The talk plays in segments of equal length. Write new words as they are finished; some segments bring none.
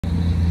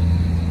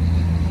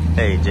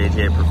Hey,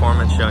 JJ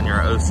Performance showing you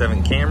our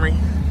 07 Camry.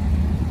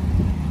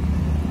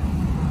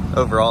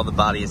 Overall, the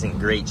body is in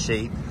great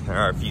shape. There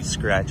are a few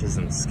scratches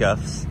and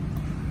scuffs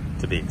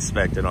to be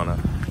expected on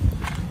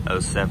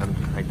a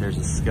 07. Like there's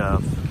a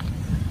scuff,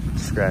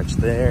 scratch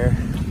there,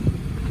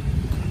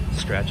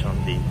 scratch on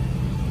the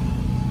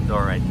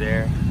door right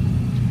there.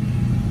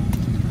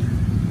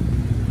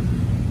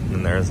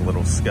 And there's a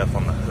little scuff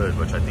on the hood,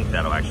 which I think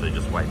that'll actually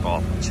just wipe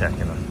off and check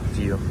in a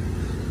few.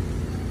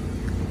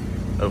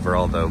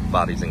 Overall though,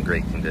 body's in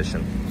great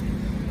condition.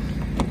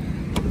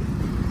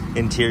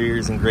 Interior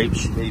is in great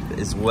shape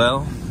as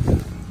well.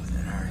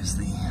 There's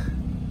the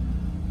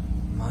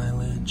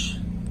mileage.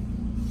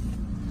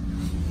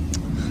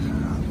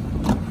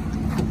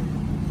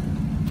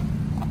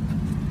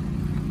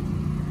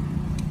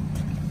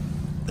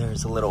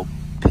 There's a little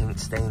paint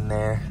stain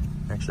there.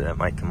 Actually, that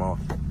might come off.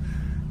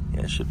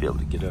 Yeah, I should be able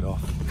to get it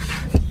off.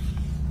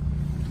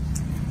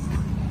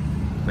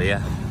 But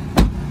yeah,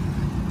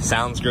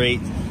 sounds great.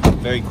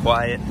 Very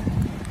quiet.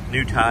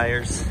 New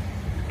tires.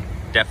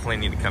 Definitely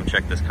need to come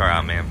check this car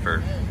out, man,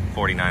 for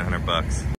 $4,900 bucks.